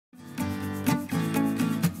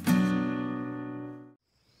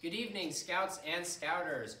Good evening, Scouts and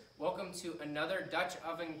Scouters. Welcome to another Dutch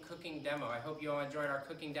oven cooking demo. I hope you all enjoyed our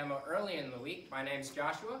cooking demo early in the week. My name's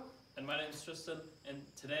Joshua. And my name's Tristan, and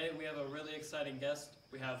today we have a really exciting guest.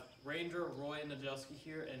 We have Ranger Roy Najelski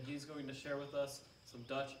here, and he's going to share with us some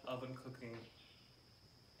Dutch oven cooking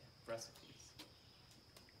recipes.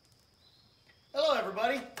 Hello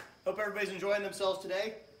everybody, hope everybody's enjoying themselves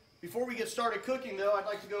today. Before we get started cooking though, I'd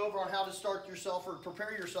like to go over on how to start yourself or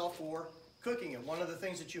prepare yourself for cooking. And one of the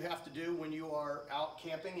things that you have to do when you are out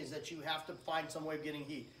camping is that you have to find some way of getting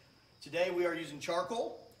heat. Today we are using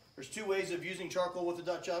charcoal. There's two ways of using charcoal with a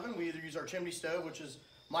Dutch oven. We either use our chimney stove, which is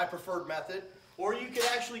my preferred method, or you can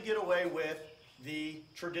actually get away with the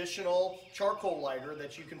traditional charcoal lighter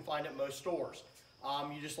that you can find at most stores.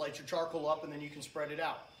 You just light your charcoal up and then you can spread it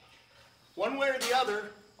out. One way or the other,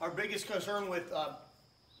 our biggest concern with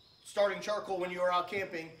starting charcoal when you are out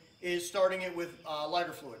camping is starting it with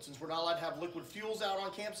lighter fluid. Since we're not allowed to have liquid fuels out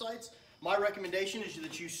on campsites, my recommendation is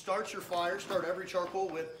that you start your fire, start every charcoal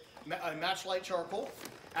with a matchlight charcoal.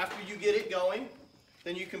 After you get it going,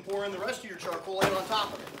 then you can pour in the rest of your charcoal in on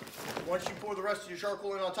top of it. Once you pour the rest of your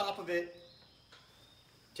charcoal in on top of it,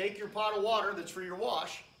 take your pot of water that's for your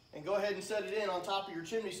wash and go ahead and set it in on top of your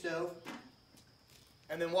chimney stove,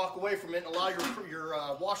 and then walk away from it and allow your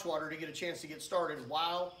wash water to get a chance to get started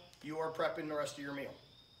while you are prepping the rest of your meal.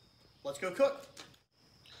 Let's go cook.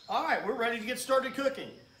 All right, we're ready to get started cooking.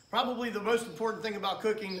 Probably the most important thing about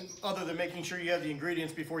cooking, other than making sure you have the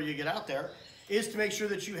ingredients before you get out there, is to make sure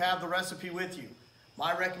that you have the recipe with you.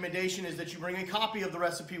 My recommendation is that you bring a copy of the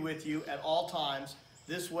recipe with you at all times.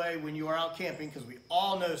 This way, when you are out camping, because we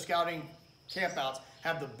all know scouting campouts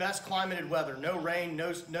have the best climated weather, no rain,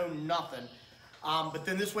 no nothing. But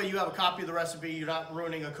then this way you have a copy of the recipe, you're not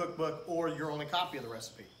ruining a cookbook or your only copy of the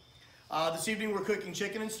recipe. This evening we're cooking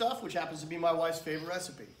chicken and stuff, which happens to be my wife's favorite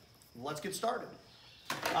recipe. Let's get started.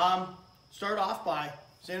 Start off by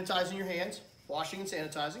sanitizing your hands, washing and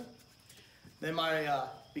sanitizing. Then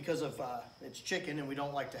because of it's chicken and we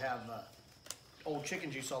don't like to have old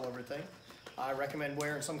chicken juice all over the thing, I recommend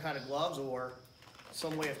wearing some kind of gloves or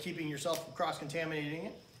some way of keeping yourself from cross-contaminating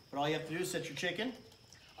it. But all you have to do is set your chicken.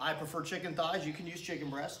 I prefer chicken thighs. You can use chicken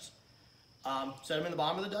breasts. Set them in the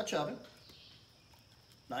bottom of the Dutch oven,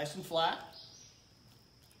 nice and flat.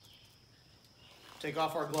 Take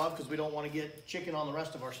off our glove because we don't want to get chicken on the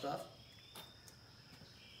rest of our stuff.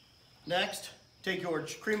 Next, take your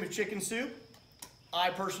cream of chicken soup.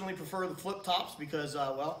 I personally prefer the flip tops because,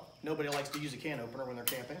 well, nobody likes to use a can opener when they're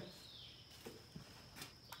camping.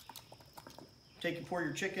 Take and pour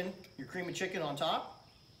your chicken, your cream of chicken on top.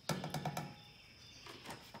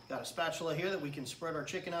 Got a spatula here that we can spread our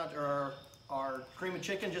chicken out, or our cream of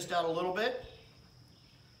chicken just out a little bit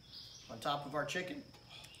on top of our chicken.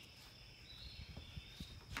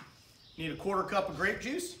 Need a 1/4 cup of grape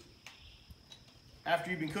juice.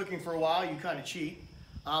 After you've been cooking for a while, you kind of cheat.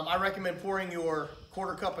 I recommend pouring your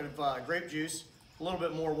 1/4 cup of grape juice, a little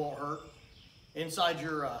bit more won't hurt, inside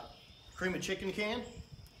your cream of chicken can.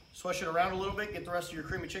 Swish it around a little bit, get the rest of your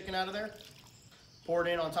cream of chicken out of there. Pour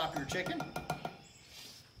it in on top of your chicken.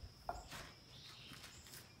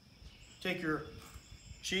 Take your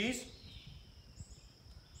cheese.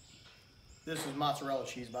 This is mozzarella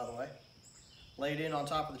cheese, by the way. Lay it in on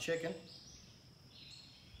top of the chicken.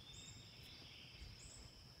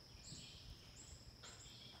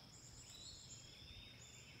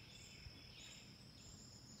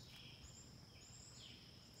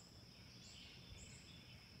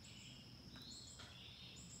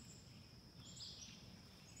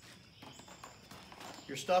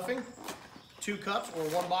 Your stuffing, 2 cups or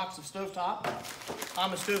 1 box of stovetop.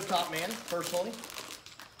 I'm a stovetop man, personally.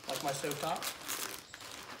 Like my stovetop.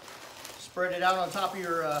 Spread it out on top of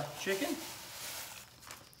your chicken,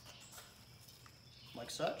 like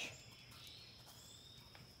such.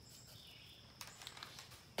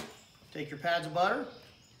 Take your pads of butter.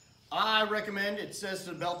 I recommend, it says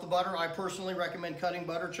to melt the butter, I personally recommend cutting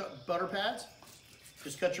butter pads.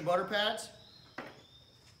 Just cut your butter pads.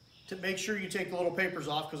 To make sure you take the little papers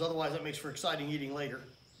off, because otherwise that makes for exciting eating later.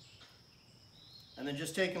 And then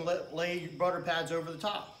just take and lay your butter pads over the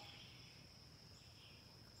top.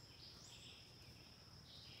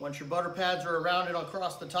 Once your butter pads are around it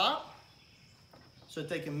across the top, so that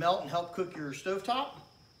they can melt and help cook your stovetop,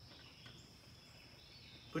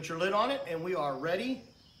 put your lid on it, and we are ready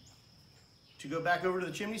to go back over to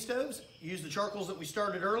the chimney stoves, use the charcoals that we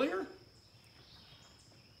started earlier,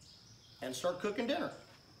 and start cooking dinner.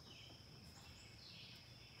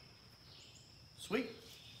 Sweet.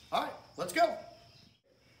 All right, let's go.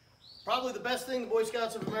 Probably the best thing the Boy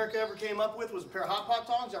Scouts of America ever came up with was a pair of hot pot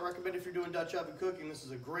tongs. I recommend if you're doing Dutch oven cooking, this is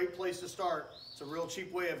a great place to start. It's a real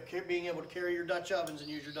cheap way of being able to carry your Dutch ovens and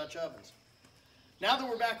use your Dutch ovens. Now that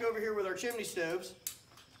we're back over here with our chimney stoves,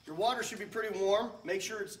 your water should be pretty warm. Make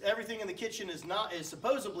sure everything in the kitchen is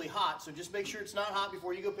supposedly hot, so just make sure it's not hot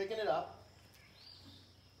before you go picking it up.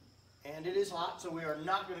 And it is hot, so we are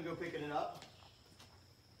not going to go picking it up.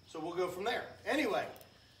 So we'll go from there. Anyway,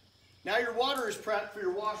 now your water is prepped for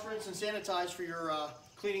your wash, rinse, and sanitize for your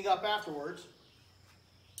cleaning up afterwards.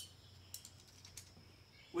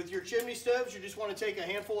 With your chimney stoves, you just want to take a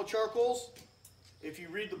handful of charcoals. If you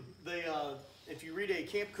read if you read a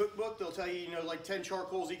camp cookbook, they'll tell you, like 10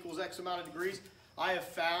 charcoals equals X amount of degrees. I have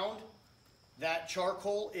found that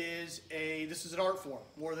charcoal is this is an art form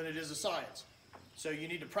more than it is a science. So you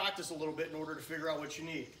need to practice a little bit in order to figure out what you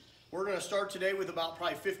need. We're going to start today with about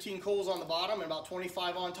probably 15 coals on the bottom and about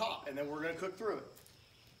 25 on top, and then we're going to cook through it.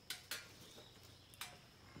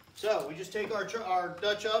 So we just take our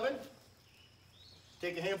Dutch oven,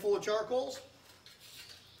 take a handful of charcoals,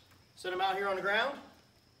 set them out here on the ground,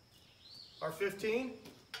 our 15.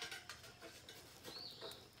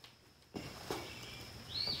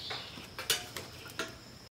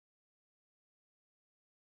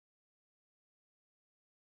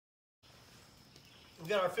 We've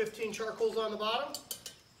got our 15 charcoals on the bottom.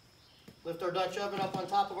 Lift our Dutch oven up on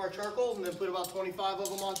top of our charcoals and then put about 25 of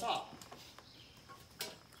them on top.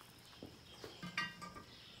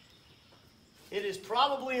 It is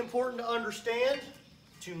probably important to understand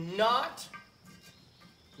to not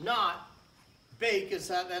bake.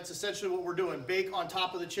 That's essentially what we're doing. Bake on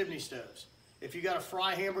top of the chimney stoves. If you got a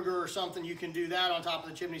fry hamburger or something, you can do that on top of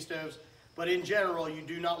the chimney stoves. But in general, you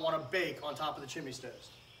do not want to bake on top of the chimney stoves.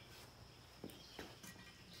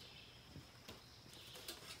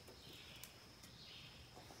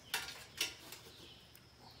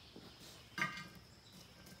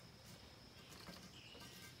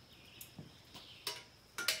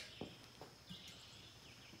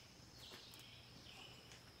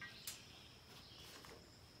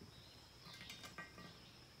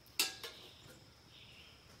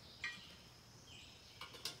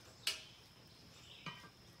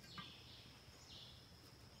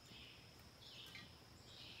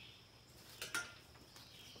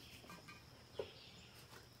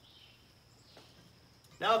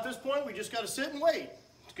 Now at this point, we just got to sit and wait.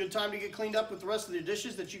 It's a good time to get cleaned up with the rest of the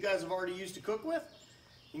dishes that you guys have already used to cook with.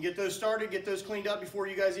 You can get those started, get those cleaned up before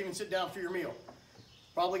you guys even sit down for your meal.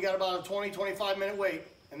 Probably got about a 20-25 minute wait,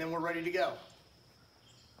 and then we're ready to go.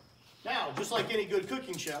 Now, just like any good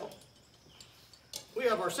cooking show, we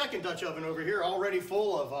have our second Dutch oven over here already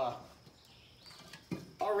full of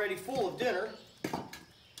dinner.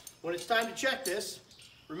 When it's time to check this,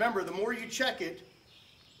 remember, the more you check it,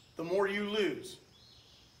 the more you lose.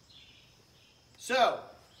 So,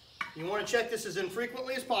 you want to check this as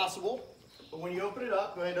infrequently as possible, but when you open it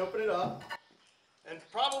up, go ahead and open it up. And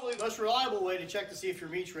probably the most reliable way to check to see if your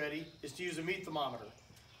meat's ready is to use a meat thermometer.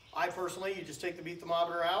 I personally, you just take the meat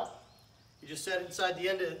thermometer out, you just set it inside the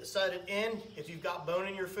end, set it in. If you've got bone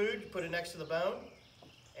in your food, you put it next to the bone,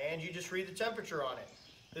 and you just read the temperature on it.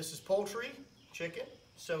 This is poultry, chicken,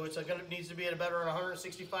 so it needs to be at better than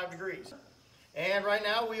 165 degrees. And right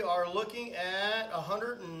now we are looking at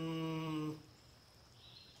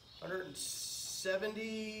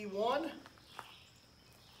 171,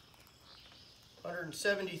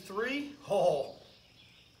 173. Oh,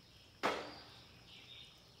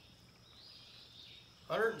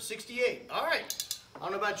 168. All right. I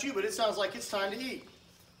don't know about you, but it sounds like it's time to eat.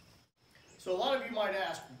 So a lot of you might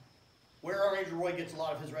ask where our Ranger Roy gets a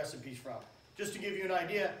lot of his recipes from. Just to give you an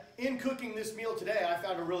idea, in cooking this meal today, I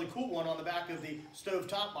found a really cool one on the back of the stove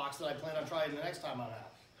top box that I plan on trying the next time I'm out.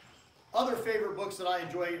 Other favorite books that I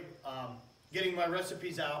enjoy getting my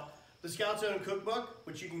recipes out, the Scout's Own Cookbook,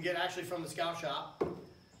 which you can get actually from the Scout Shop.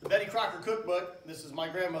 The Betty Crocker Cookbook, this is my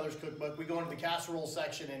grandmother's cookbook. We go into the casserole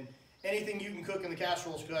section, and anything you can cook in the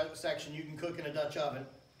casserole section, you can cook in a Dutch oven.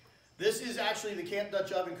 This is actually the Camp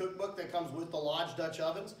Dutch Oven Cookbook that comes with the Lodge Dutch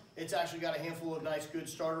Ovens. It's actually got a handful of nice, good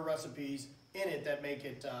starter recipes in it that make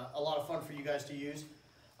it a lot of fun for you guys to use.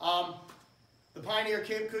 The Pioneer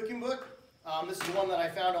Camp Cooking Book, this is the one that I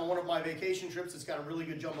found on one of my vacation trips. It's got a really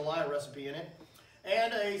good jambalaya recipe in it.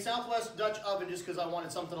 And a Southwest Dutch Oven, just because I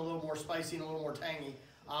wanted something a little more spicy and a little more tangy.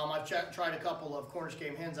 I've tried a couple of Cornish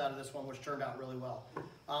game hens out of this one, which turned out really well.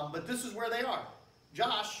 But this is where they are.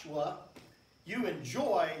 Joshua, you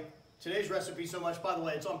enjoy today's recipe so much. By the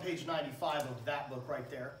way, it's on page 95 of that book right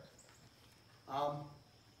there.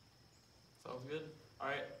 Sounds good. All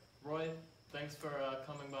right, Roy, thanks for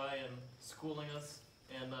coming by and schooling us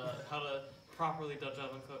and how to properly Dutch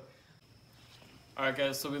oven cook. All right,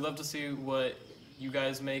 guys, so we'd love to see what you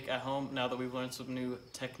guys make at home now that we've learned some new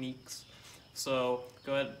techniques. So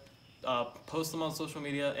go ahead, post them on social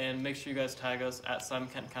media, and make sure you guys tag us at Simon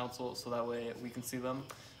Kent Council so that way we can see them.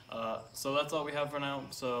 So that's all we have for now,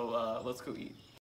 so let's go eat.